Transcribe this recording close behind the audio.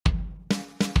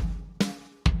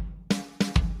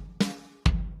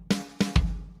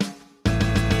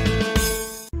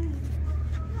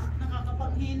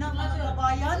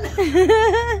Mas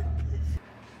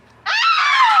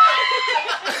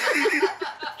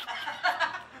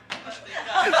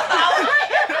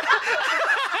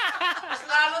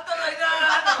lalo talaga.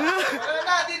 Wala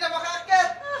na, di na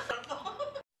makakit.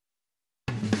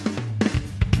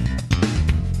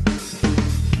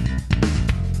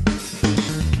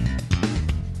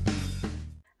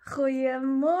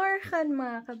 Goeiemorgen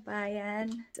mga kabayan.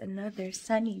 It's another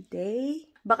sunny day.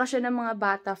 Bakasyon ng mga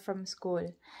bata from school.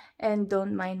 And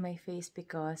don't mind my face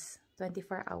because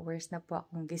 24 hours na po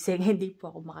akong gising. Hindi po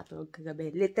ako makatulog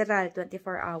kagabi. Literal,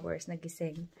 24 hours na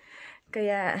gising.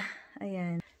 Kaya,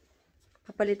 ayan.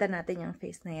 Papalitan natin yung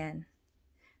face na yan.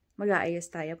 Mag-aayos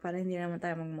tayo para hindi naman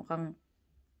tayo magmukhang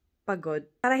pagod.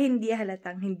 Para hindi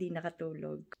halatang hindi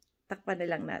nakatulog. Takpan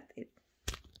na lang natin.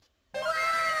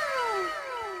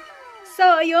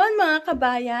 So, ayun mga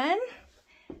kabayan.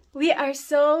 We are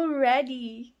so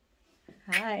ready.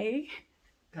 Hi.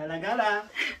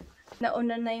 Gala-gala.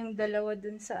 Nauna na yung dalawa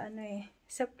dun sa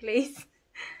sa place.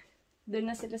 Doon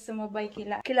na sila sumabay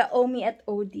kila Omi at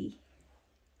Odie.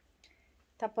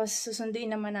 Tapos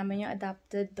susunduin naman namin yung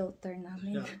adopted daughter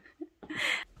namin. Yeah.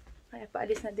 Kaya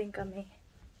paalis na din kami.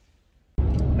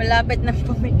 Malapit na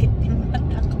pumikit yung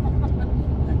mata ko.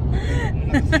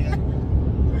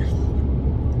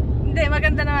 Hindi,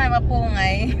 maganda naman,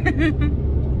 mapungay.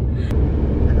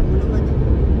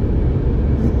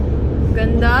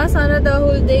 Ganda, sana the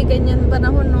whole day ganyan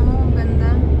panahon, no?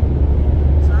 Ganda.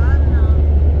 Sana.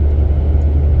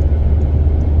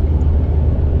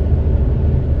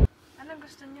 Anong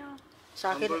gusto nyo?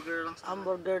 Sa akin,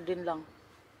 hamburger din lang.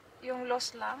 Yung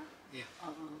loss lang? Yeah.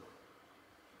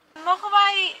 Mogen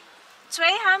wij 2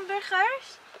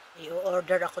 hamburgers?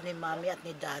 I-order ako ni Mami at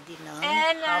ni Daddy ng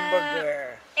And,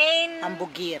 hamburger.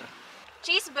 Hamburger.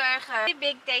 Cheeseburger.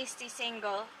 Big tasty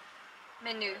single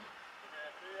menu.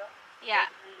 Ja,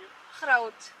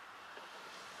 groot.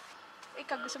 Ik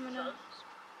had gusto mo na.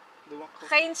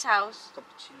 Geen saus.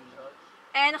 Cappuccino.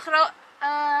 En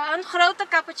een grote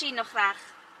cappuccino graag.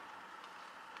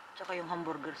 Tsaka yung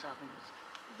hamburger sa akin.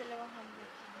 Dalawang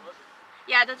hamburger.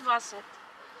 Ja, dat was het.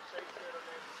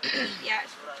 Ja.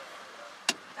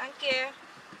 Thank you.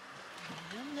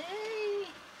 Ayan,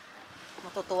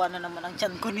 matutuwa na naman ang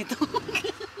tiyan ko nito.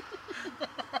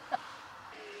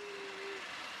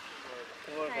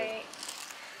 Hi.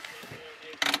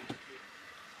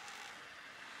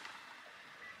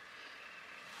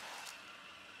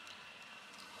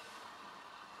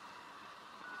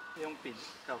 Yung pin.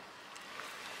 Ikaw.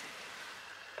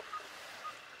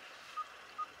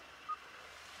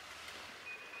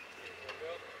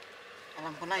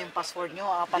 Alam ko na yung password nyo,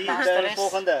 4 na stress.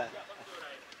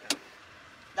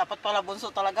 Dapat pala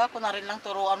bunso talaga, kung na rin lang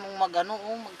turuan mong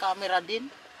mag-camera din.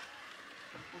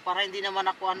 Para hindi naman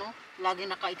ako lagi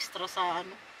naka-extra sa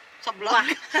sa vlog.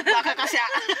 Baka kasi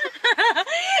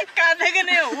Kada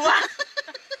gano'n yung wah!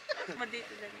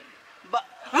 Dito lang yun.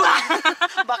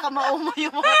 Baka mauma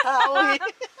yung mga tao eh.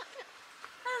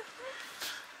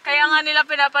 Kaya nga nila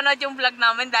pinapanood yung vlog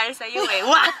namin dahil sa iyo eh.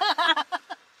 Wah!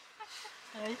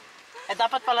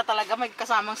 Dapat pala talaga may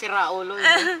kasamang si Raulo eh.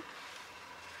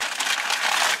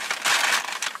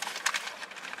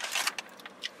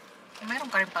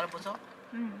 Mayroon ka rin pala bunso?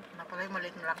 Napalay,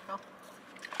 maliit na lang to.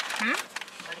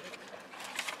 Maliit.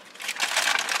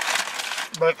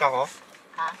 Balik ako?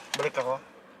 Ha? Balik ako?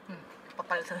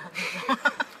 Papalitan natin ito.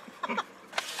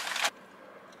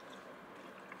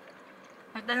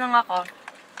 Nagtanong ako.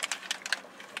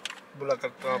 Bulag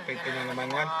at kapito na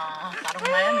naman yan. Tarong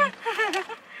na yan eh.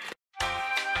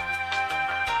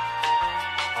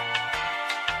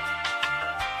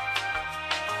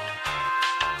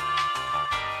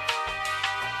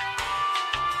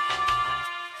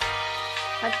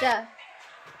 Atya,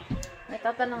 may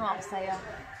tatanong ako sa'yo.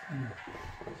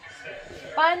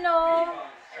 Paano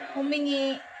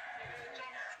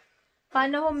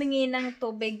humingi ng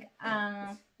tubig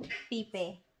ang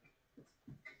pipe?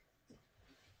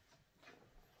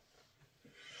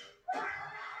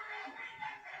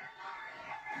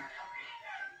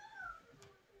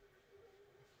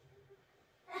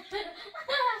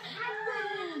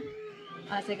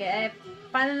 Sige.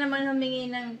 Paano naman humingi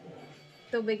ng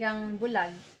tubig ang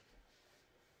bulag?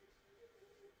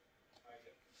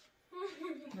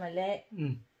 Mali.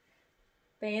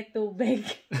 Pengi tubig.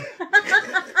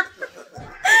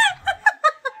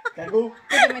 Kago?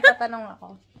 Sige, may tatanong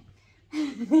ako.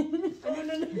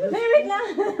 Wait lang.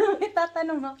 May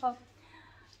tatanong ako.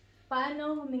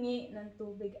 Paano humingi ng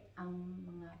tubig ang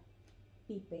mga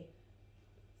pipe?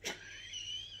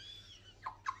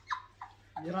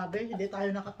 Grabe, hindi tayo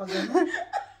nakapag-ano.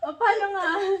 Paano nga?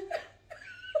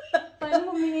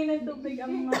 Paano humingi ng tubig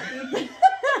ang mga pipe?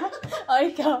 O,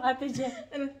 ikaw, Ate Jen.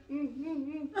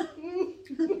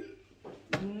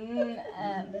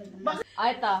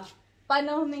 Ito.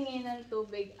 Paano humingi ng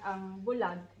tubig ang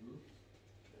bulag?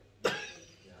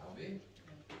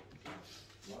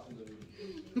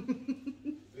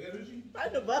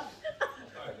 Paano ba?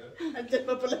 Andiyan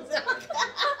pa pala siya.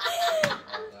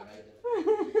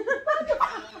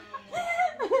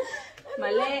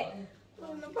 Mali.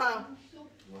 Ano pa?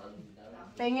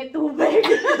 Pengi tubig.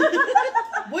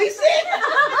 Buisit!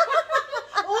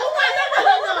 Oo, wala na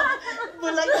ano.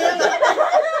 Bulag yan.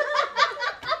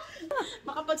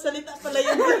 Makapagsalita pala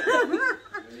yung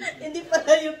hindi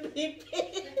pala yung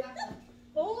pipi.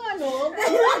 Oo nga no.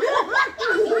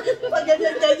 Pag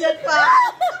ganyan-ganyan pa.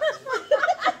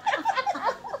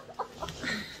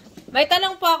 May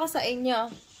tanong po ako sa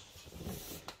inyo.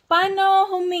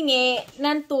 Paano humingi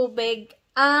ng tubig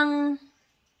ang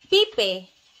pipi?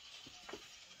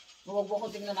 Huwag mo ko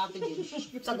tingnan natin yun.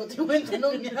 Sagutin mo yung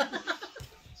tanong niya.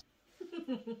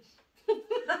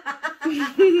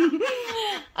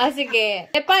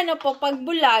 Sige. Paano po pag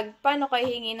bulag, paano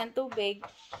kayo hingi ng tubig?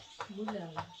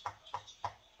 Bulag.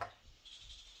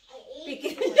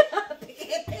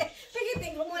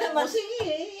 Pikitin mo muna. Naman,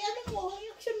 sige, ano mo,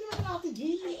 action mo na natin,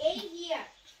 Jimmy. Here.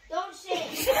 Don't say.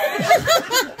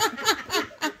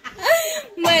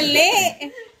 Mali!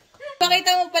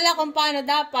 Pakita mo pala kung paano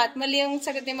dapat. Mali yung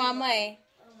sagot ni mama eh.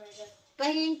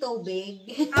 Pahinging tubig.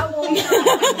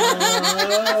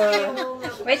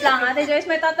 Wait lang, Ate Joyce,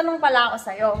 may tatanong pala ako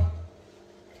sa'yo.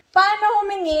 Paano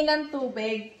humingi ng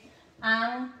tubig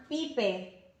ang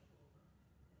pipe?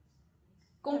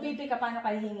 Kung pipi ka, paano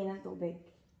kayo hingi ng tubig?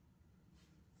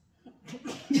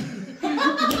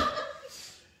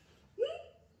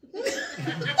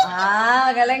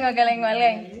 Magaling, magaling,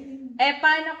 magaling.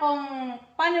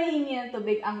 Paano hingi ng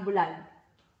tubig ang bulag?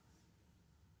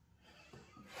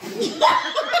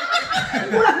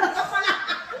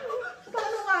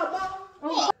 Paano nga ba?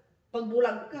 Pag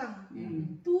bulag ka,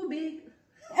 tubig.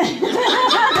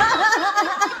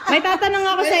 May tatanong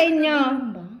ako sa inyo.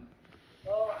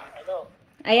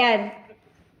 Ayan.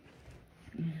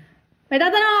 May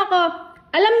tatanong ako.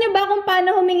 Alam niyo ba kung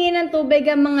paano humingi ng tubig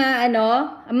ang mga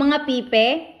ang mga pipe?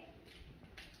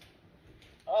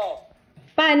 Oo.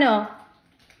 Paano?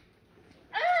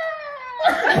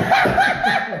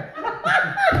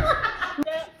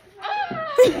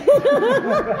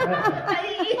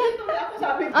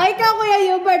 Ay, ikaw, Kuya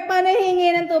Hubert, paano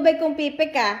hingi ng tubig kung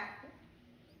pipe ka?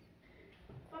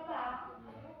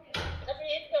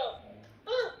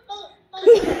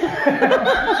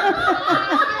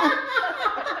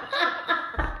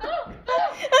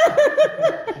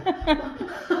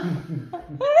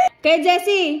 Kaya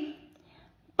Jessie,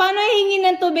 paano hingi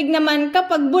ng tubig naman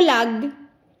kapag bulag?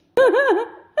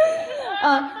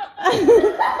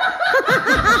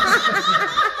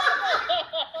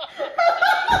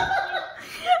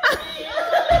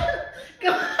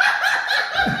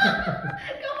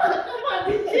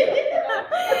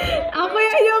 Ako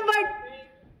yung Hubert.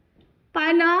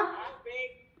 Paano?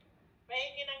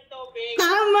 Pahingi ng tubig.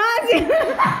 Tama! Si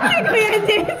Kuya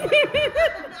Jessie.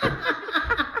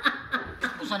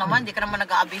 Gusto naman, hindi ka naman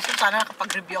nag-aabiso. Sana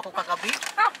nakapag-review ako kagabi.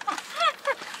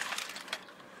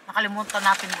 Nakalimutan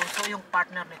natin gusto yung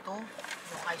partner nito.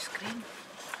 Yung ice cream.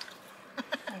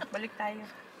 Balik tayo.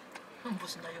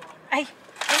 Umbos na yung ano. Ay!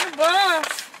 Ano ba?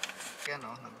 Yan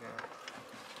o.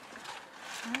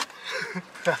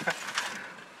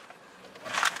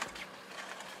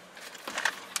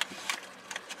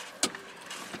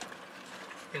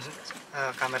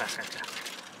 Camera ka dyan.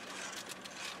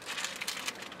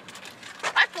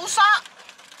 Ay, pusa!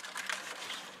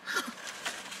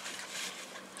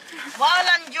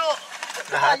 Walang jo!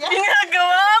 Lahat?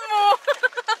 Ginagawa mo!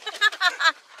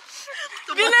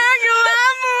 Ginagawa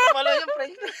mo! Wala yung pre.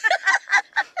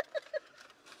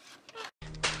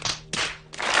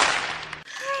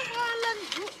 Walang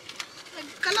jo!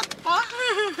 Nagkalat pa!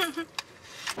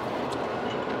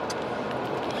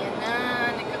 Ayan na,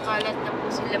 nagkakalat na po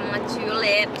sila mga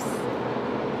tulips.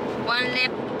 One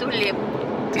lip, two lip.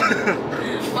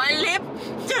 One lip,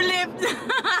 two lip.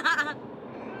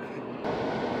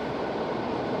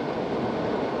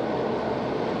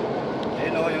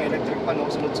 Ayun o, yung electric pan o,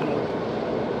 sunod-sunod.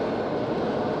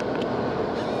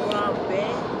 Grabe.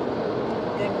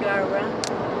 Gagara.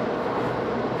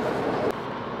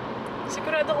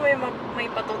 Sigurado ko may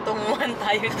patutunguhan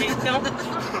tayo dito.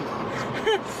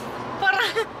 Para,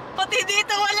 pati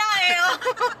dito wala eh. Oh.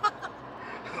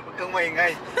 Huwag kang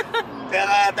maingay. Kaya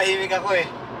nga tahimik ako eh.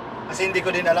 Kasi hindi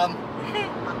ko din alam.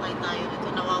 Patay tayo dito.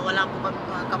 Nawawala po kami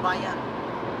mga kabayan.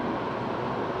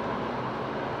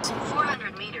 In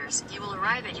 400 meters, you will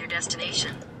arrive at your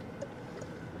destination.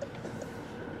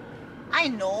 I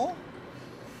know.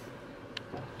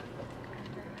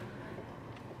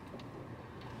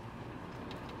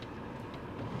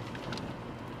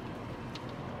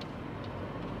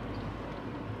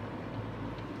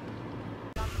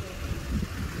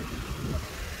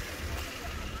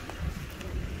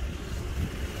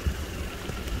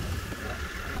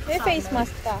 May face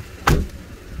mask ka.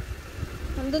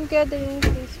 Nandun kaya din yung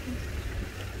face mask.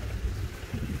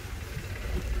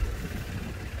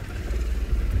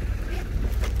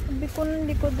 Sabi ko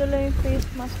hindi ko dala yung face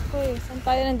mask ko eh. Saan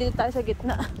tayo? Nandito tayo sa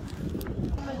gitna.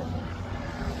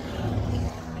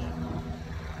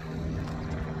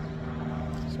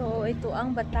 So, ito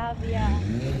ang Batavia.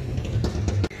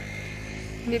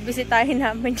 Bibisitahin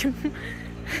namin yung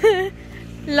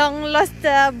long lost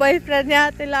boyfriend ni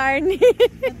Ate Larnie.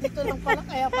 Dito lang pala,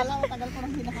 kaya pala matagal ko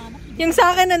nang hinahanap. Yung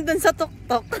sa akin nandun sa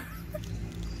tuktok.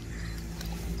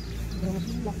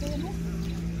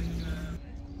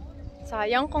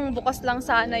 Sayang kung bukas lang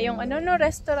sana yung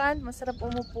restaurant. Masarap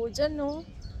umupo dyan, no?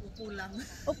 Upo lang.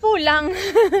 Upo lang.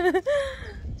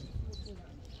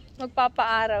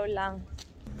 Magpapaaraw lang.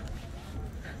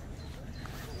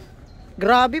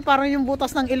 Grabe, parang yung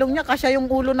butas ng ilong niya, kasya yung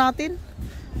ulo natin.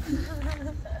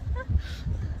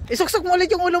 Isuksok mo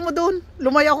ulit yung ulo mo doon.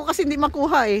 Lumayo ako kasi hindi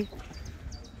makuha eh.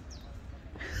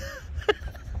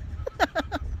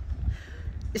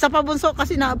 Isa pa bunso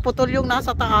kasi naputol yung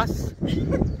nasa taas.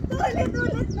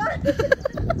 Ulit ba?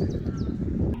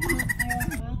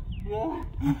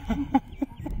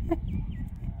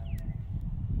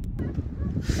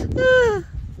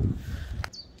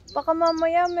 Baka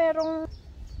mamaya merong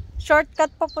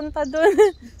shortcut papunta doon.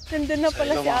 Nandun na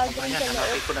pala si Aldrin sa loob.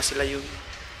 Hanapin ko na sila yung...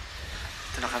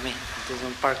 Ito na kami. Ito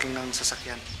yung parking ng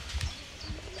sasakyan.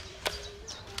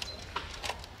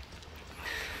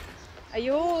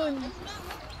 Ayun.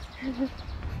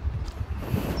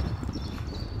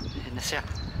 Ayan na siya.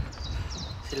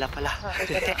 Sila pala.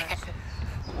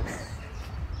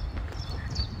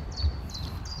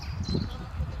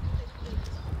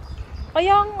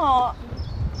 Kaya nga.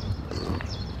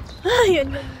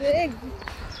 Yan yung big.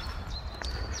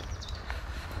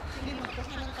 Hindi mo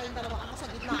kasi lang kayong dalawa ka sa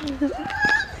gitna.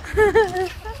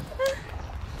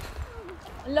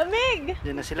 Lamig!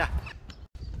 Ayan na sila.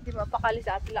 Hindi mapakali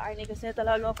sa Ate Larnie kasi na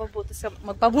talaga magpabutas.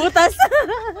 Magpabutas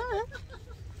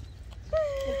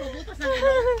ng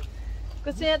ilong.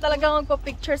 Gusto niya talaga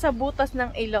magpa-picture sa butas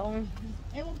ng ilong.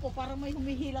 Ewan ko, parang may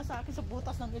humihila sa akin sa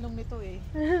butas ng ilong nito eh.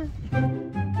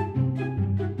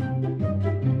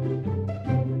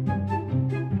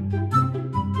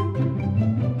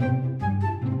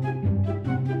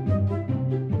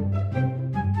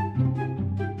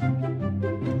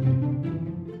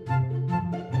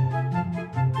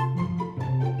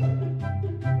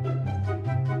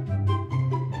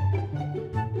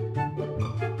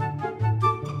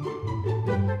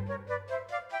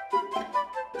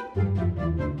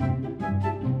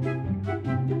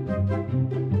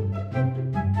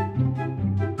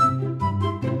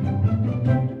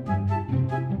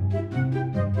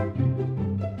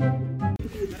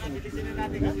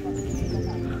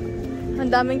 Ang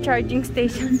daming charging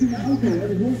station.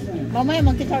 Mamaya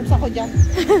magki-charge ako dyan.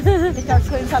 I-charge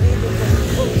ko yung sarili ko.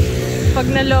 Pag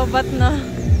nalobat na.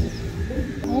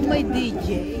 Oh, may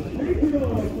DJ.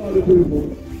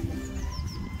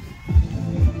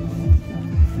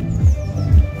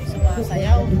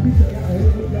 Sumasayaw.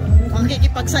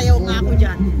 Makikipagsayaw nga ako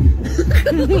dyan.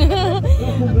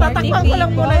 Tatakpan ko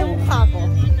lang muna yung mukha ko.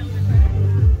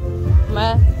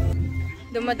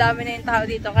 Dumadami na yung tao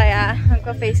dito kaya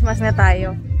magpa-face mask na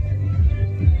tayo.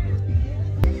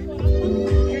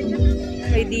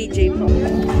 May DJ po.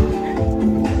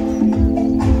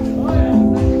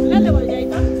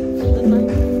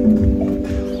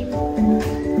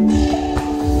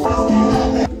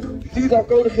 Stuurdag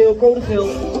code geel, code geel.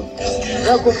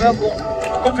 Welkom, welkom.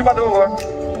 Komt u maar door hoor.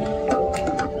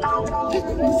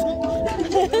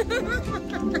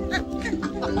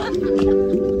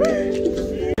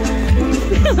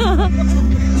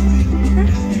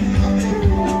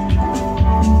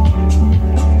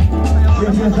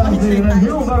 Yes, dames en heren,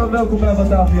 heel warm welkom bij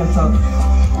Batavia Stad.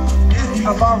 It's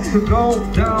about to go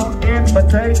down in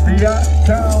Batavia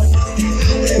Town.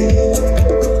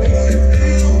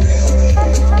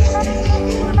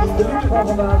 De liefde van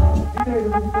vandaag, iedereen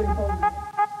moet je telefoon.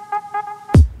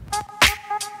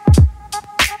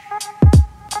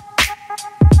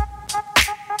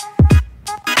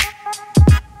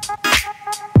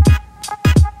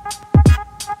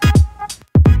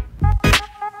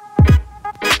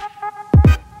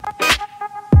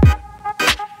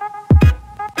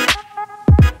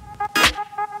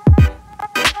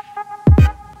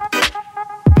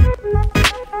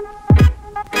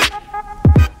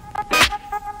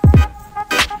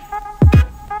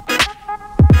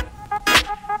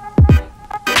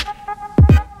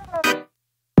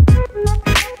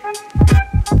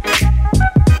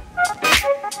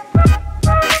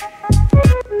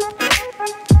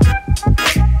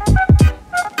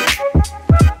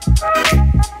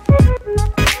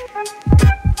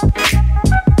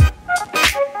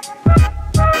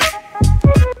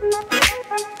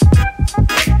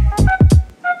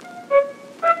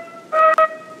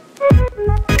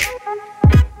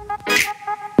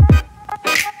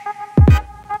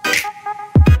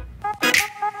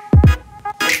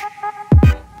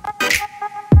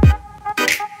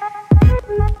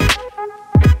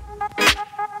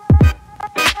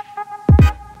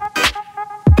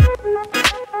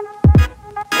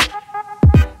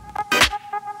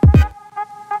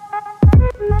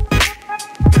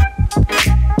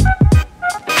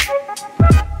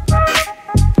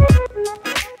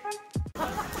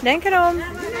 Denk erom.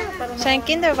 Zijn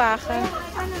kinderwagen.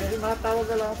 Hindi makatawag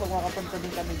na lang pag makapunta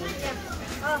din kami doon.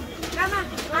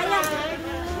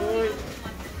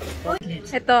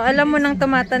 Ito, alam mo nang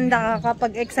tumatanda ka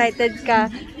kapag excited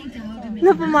ka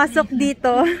na pumasok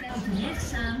dito.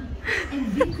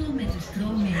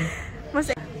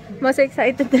 Mas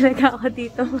excited talaga ako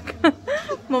dito.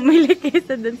 Mamili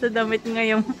kaysa dun sa damit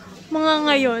ngayon. Mga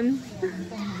ngayon.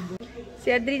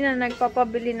 Si Adryna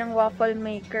nagpapabili ng waffle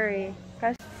maker eh.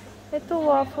 Kasi ito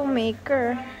waffle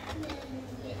maker.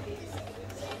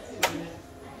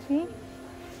 See?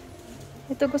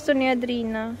 Ito gusto ni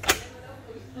Adryna.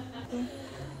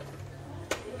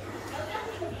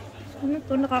 Ano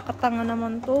to? Nakakatanga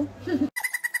naman to.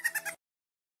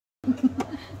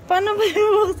 Paano ba yung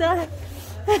buksan?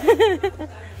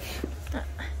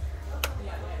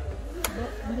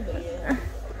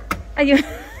 Ayun.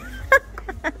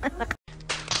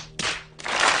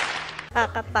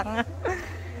 Nakakatanga.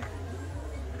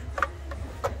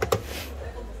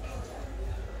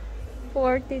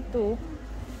 $42.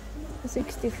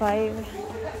 $65.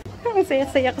 Ang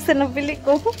saya-saya kasi nabili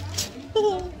ko.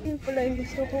 Yun pala yung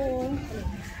gusto ko.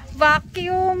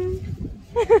 Vacuum.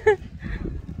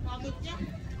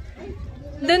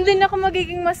 Doon din ako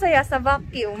magiging masaya sa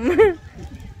vacuum.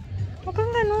 Huwag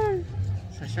kang ganun.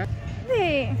 Sa shop?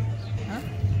 Hindi. Ha?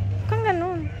 Huwag kang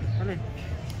ganun. Alin?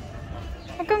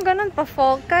 Huwag kang ganun.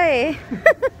 Pa-fall ka eh.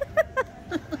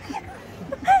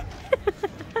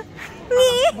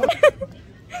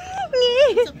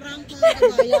 Sa prank lang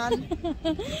yan.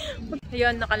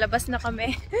 Ayun, nakalabas na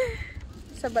kami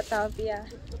sa Batavia.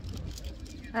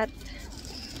 At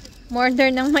order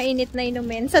ng mainit na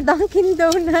inumin sa Dunkin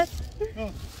Donut.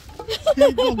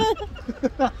 Itlog.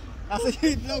 Asa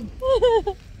yung itlog?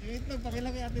 Yung itlog,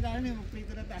 pakilang kay Ate Lani,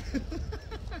 magprito na tayo.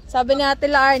 Sabi ni Ate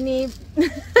Lani,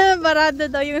 barado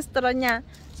daw yung straw niya.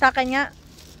 Sa akin nga,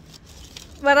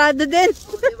 barado din.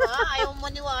 O, diba? Ayaw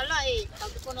maniwala eh.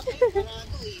 Sabi ko na sa'yo,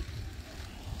 parado eh.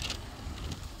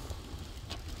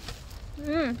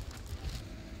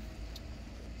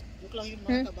 Look lang yung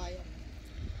mga kabayan.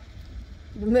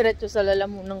 Dumiretso sa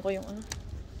lalamunan ko yung ano.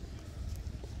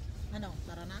 Ano?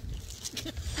 Tara na?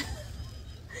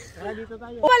 Tara dito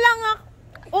tayo. Wala nga.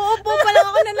 Uupo pa lang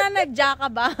ako, nananadya ka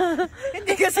ba?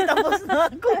 Hindi kasi tapos na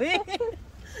ako eh.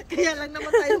 Kaya lang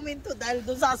naman tayo minto dahil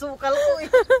doon sa asukal ko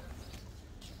eh.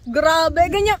 Grabe,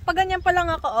 ganyan, pag ganyan pa lang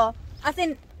ako, oh. As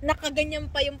in, nakaganyan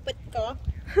pa yung pet ko.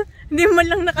 Hindi man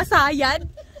lang nakasayad.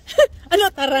 Ano,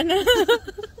 tara na.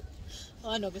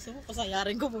 O ano, gusto mo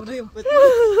pasayarin ko muna yung pet.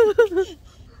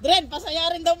 Dren,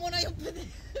 pasayarin daw muna yung pet.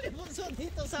 Bunso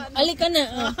dito sa ano. Alika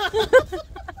na.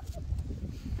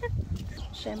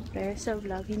 Siyempre, sa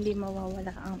vlog, hindi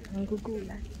mawawala ang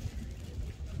panggugulan.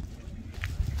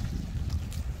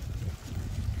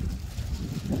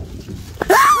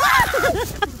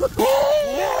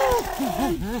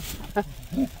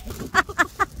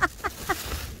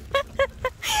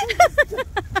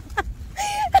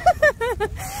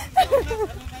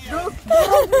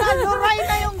 Luray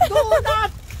na yung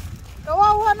donut!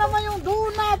 Kawawa naman yung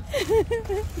donut!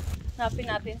 Hanapin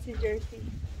natin si Jersey.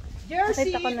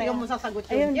 Jersey! Nakita ko na yan. Ikaw mo sasagot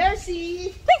Ayun. yun.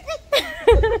 Jersey!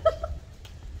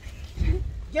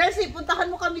 Jersey,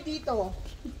 puntahan mo kami dito.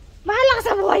 Bahala ka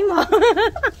sa buhay mo!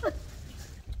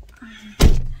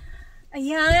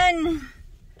 Ayan!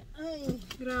 Ay,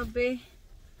 Grabe.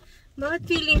 Bakit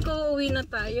feeling ko uuwi na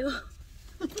tayo?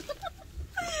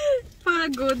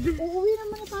 Pagod. uuwi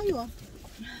naman na tayo ah.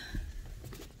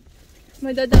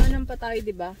 Madadaanan pa tayo,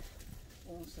 di ba?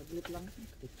 Oh, saglit lang.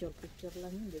 Picture lang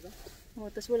yun, di ba?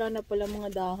 Oh, tas wala na pala mga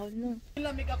dahon, no?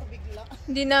 Lamig ako bigla.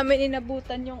 Hindi namin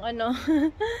inabutan yung ano.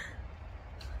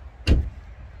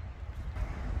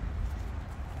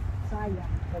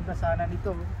 Sayang. Ganda sana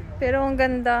nito. Pero ang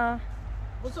ganda.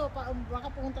 Buso, baka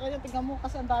pumunta kayo, tingnan mo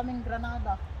kasi ang daming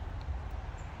granada.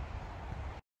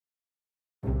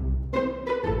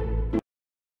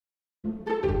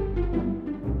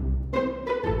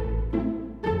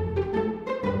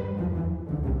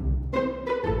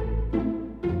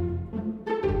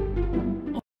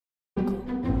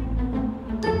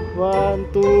 One,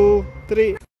 two,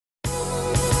 three.